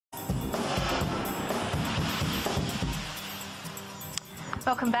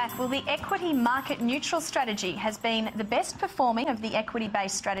Welcome back. Well, the equity market neutral strategy has been the best performing of the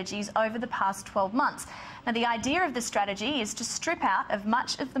equity-based strategies over the past 12 months. Now, the idea of the strategy is to strip out as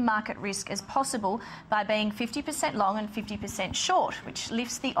much of the market risk as possible by being 50% long and 50% short, which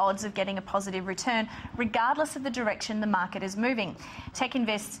lifts the odds of getting a positive return regardless of the direction the market is moving.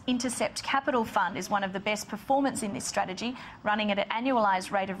 TechInvest's Intercept Capital Fund is one of the best performers in this strategy, running at an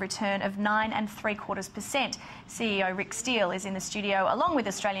annualised rate of return of 9.75%. CEO Rick Steele is in the studio along with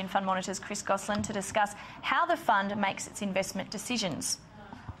Australian Fund Monitors Chris Gosselin to discuss how the fund makes its investment decisions.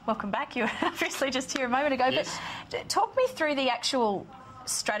 Welcome back. You were obviously just here a moment ago, yes. But talk me through the actual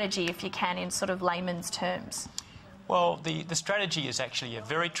strategy, if you can, in sort of layman's terms. Well, the strategy is actually a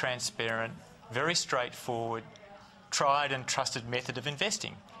very transparent, very straightforward, tried and trusted method of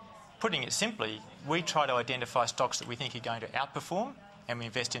investing. Putting it simply, we try to identify stocks that we think are going to outperform and we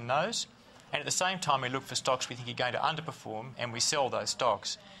invest in those. And at the same time, we look for stocks we think are going to underperform and we sell those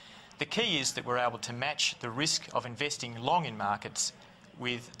stocks. The key is that we're able to match the risk of investing long in markets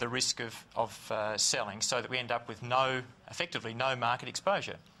with the risk of selling, so that we end up with effectively no market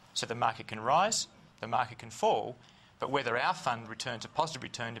exposure. So the market can rise, the market can fall, but whether our fund returns a positive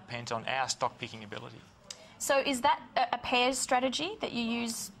return depends on our stock picking ability. So is that a pairs strategy that you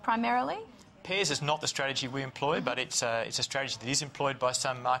use primarily? Pairs is not the strategy we employ, but it's a strategy that is employed by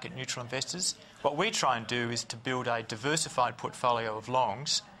some market neutral investors. What we try and do is to build a diversified portfolio of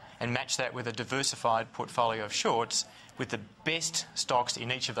longs and match that with a diversified portfolio of shorts with the best stocks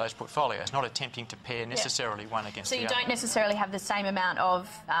in each of those portfolios, not attempting to pair necessarily one against the other. So you don't necessarily have the same amount of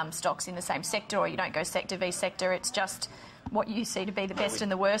stocks in the same sector, or you don't go sector v sector, it's just what you see to be the best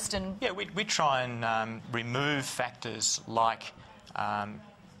and the worst? Yeah, we try and remove factors like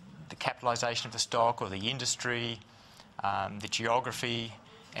the capitalisation of the stock or the industry, the geography,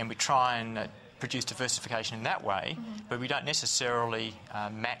 and we try and produce diversification in that way, but we don't necessarily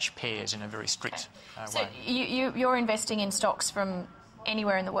match pairs in a very strict way. So you're investing in stocks from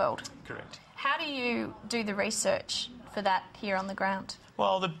anywhere in the world? Correct. How do you do the research for that here on the ground?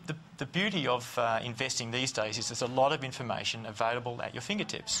 Well, the beauty of investing these days is there's a lot of information available at your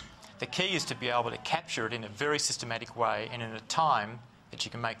fingertips. The key is to be able to capture it in a very systematic way and in a time that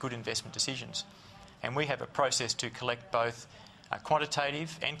you can make good investment decisions. And we have a process to collect both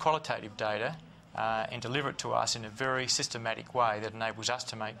quantitative and qualitative data and deliver it to us in a very systematic way that enables us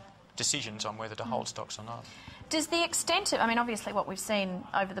to make decisions on whether to hold stocks or not. Does the extent of, I mean, obviously what we've seen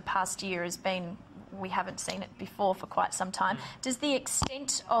over the past year has been, we haven't seen it before for quite some time. Does the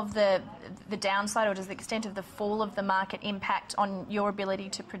extent of the downside, or does the extent of the fall of the market impact on your ability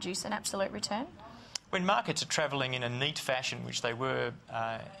to produce an absolute return? When markets are travelling in a neat fashion, which they were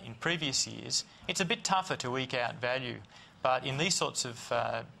in previous years, it's a bit tougher to eke out value. But in these sorts of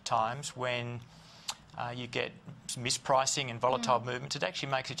times when you get mispricing and volatile movements, it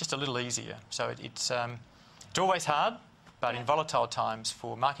actually makes it just a little easier. So it's always hard, but in volatile times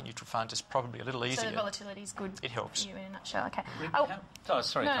for market neutral funds it's probably a little easier. So the volatility is good. It helps. For you in a nutshell. Okay.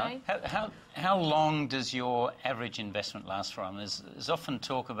 How long does your average investment last from? There's often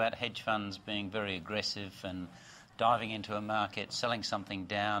talk about hedge funds being very aggressive and diving into a market, selling something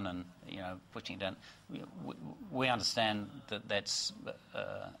down and pushing it down. We understand that that's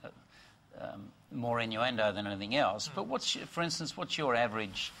more innuendo than anything else. But for instance, what's your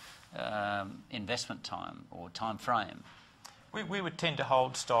average investment time or time frame? We would tend to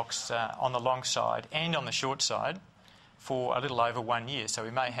hold stocks on the long side and on the short side for a little over 1 year. So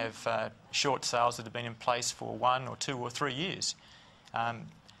we may have short sales that have been in place for 1 or 2 or 3 years.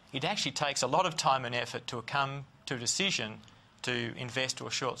 It actually takes a lot of time and effort to come to a decision to invest or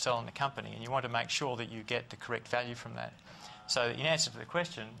short sell in the company, and you want to make sure that you get the correct value from that. So in answer to the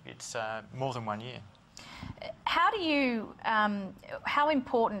question, it's more than 1 year. How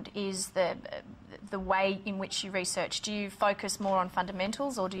important is the way in which you research? Do you focus more on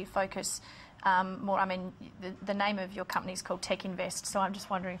fundamentals, or do you focus more? I mean, the name of your company is called TechInvest, so I'm just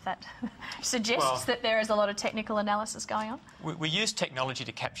wondering if that suggests that there is a lot of technical analysis going on. We use technology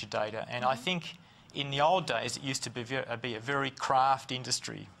to capture data, and I think in the old days it used to be a very craft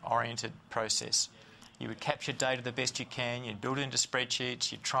industry-oriented process. You would capture data the best you can, you'd build it into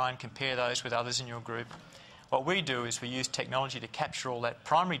spreadsheets, you'd try and compare those with others in your group. What we do is we use technology to capture all that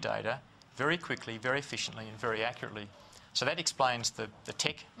primary data very quickly, very efficiently and very accurately. So that explains the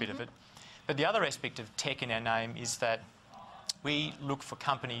tech bit of it. But the other aspect of tech in our name is that we look for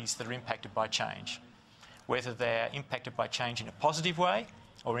companies that are impacted by change, whether they're impacted by change in a positive way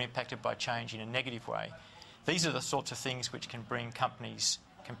or impacted by change in a negative way. These are the sorts of things which can bring companies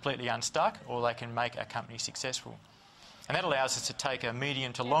completely unstuck, or they can make a company successful. And that allows us to take a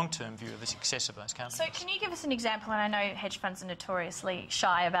medium to long-term view of the success of those companies. So can you give us an example, and I know hedge funds are notoriously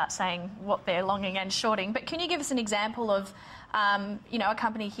shy about saying what they're longing and shorting, but can you give us an example of you know, a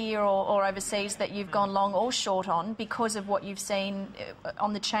company here or overseas that you've gone long or short on because of what you've seen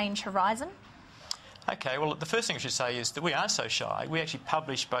on the change horizon? Okay, well, the first thing I should say is that we aren't so shy. We actually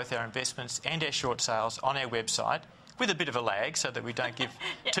publish both our investments and our short sales on our website with a bit of a lag so that we don't give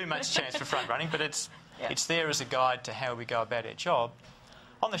too much chance for front running, but it's there as a guide to how we go about our job.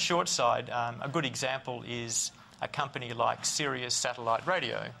 On the short side, a good example is a company like Sirius Satellite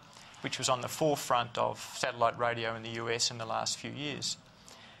Radio, which was on the forefront of satellite radio in the US in the last few years.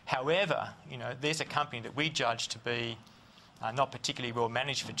 However, you know, there's a company that we judge to be not particularly well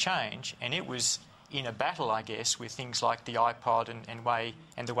managed for change, and it was in a battle, I guess, with things like the iPod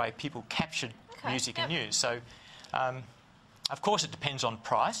and the way people captured music and news. So, of course, it depends on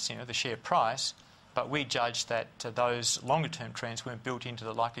price, you know, the share price, but we judge that those longer-term trends weren't built into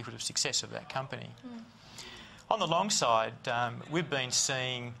the likelihood of success of that company. On the long side, we've been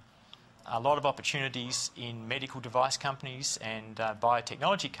seeing a lot of opportunities in medical device companies and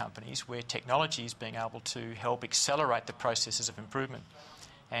biotechnology companies where technology is being able to help accelerate the processes of improvement.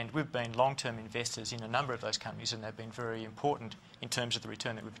 And we've been long-term investors in a number of those companies, and they've been very important in terms of the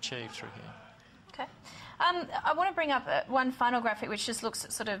return that we've achieved through here. Okay. I want to bring up one final graphic which just looks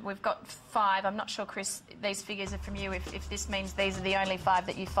at sort of, we've got 5. I'm not sure, Chris, these figures are from you, if this means these are the only 5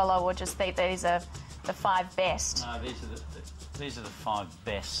 that you follow or just these are the 5 best. No, these are the 5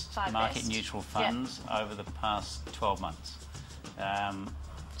 best market-neutral funds over the past 12 months.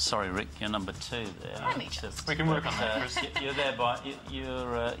 Sorry, Rick, you're number 2 there. We can work on that, Chris. You're there by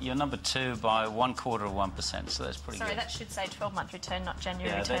you're number 2 by 1/4%, so that's pretty good. Sorry, that should say 12-month return, not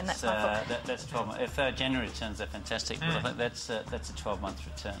January return. That's my fault. That's 12 months. If January returns are fantastic, but I think that's a 12-month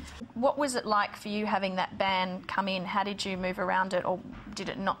return. What was it like for you having that ban come in? How did you move around it, or did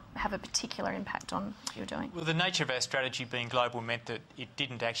it not have a particular impact on what you were doing? Well, the nature of our strategy being global meant that it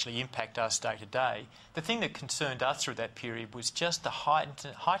didn't actually impact us day to day. The thing that concerned us through that period was just the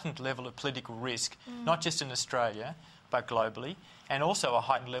heightened level of political risk, not just in Australia, but globally, and also a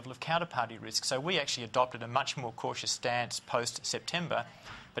heightened level of counterparty risk. So we actually adopted a much more cautious stance post-September,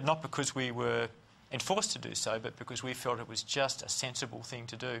 but not because we were enforced to do so, but because we felt it was just a sensible thing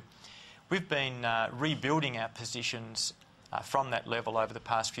to do. We've been rebuilding our positions from that level over the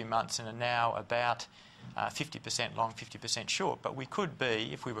past few months and are now about 50% long, 50% short, but we could be,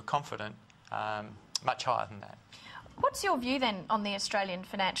 if we were confident, much higher than that. What's your view then on the Australian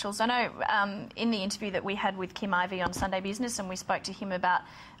financials? I know in the interview that we had with Kim Ivey on Sunday Business, and we spoke to him about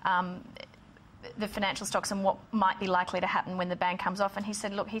the financial stocks and what might be likely to happen when the ban comes off, and he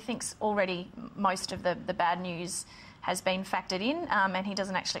said, look, he thinks already most of the bad news has been factored in, and he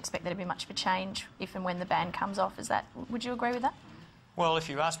doesn't actually expect there to be much of a change if and when the ban comes off. Would you agree with that? Well, if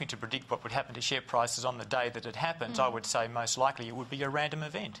you asked me to predict what would happen to share prices on the day that it happens, I would say most likely it would be a random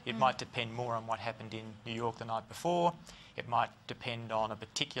event. It might depend more on what happened in New York the night before. It might depend on a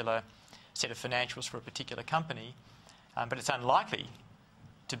particular set of financials for a particular company, but it's unlikely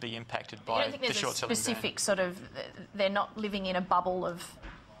to be impacted by the short selling ban. Specific sort of, they're not living in a bubble of,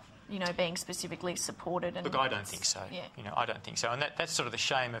 you know, being specifically supported. And look, I don't think so. Yeah. You know, I don't think so, and that's sort of the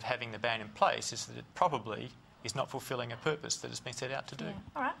shame of having the ban in place, is that it probably is not fulfilling a purpose that has been set out to do. Yeah.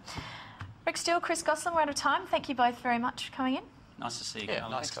 All right. Rick Steele, Chris Gosling, we're out of time. Thank you both very much for coming in. Nice to see you. Yeah,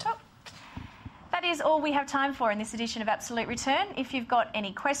 nice to talk. That is all we have time for in this edition of Absolute Return. If you've got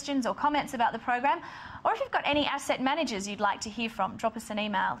any questions or comments about the program, or if you've got any asset managers you'd like to hear from, drop us an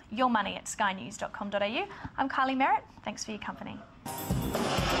email, yourmoney@skynews.com.au. I'm Kylie Merritt. Thanks for your company.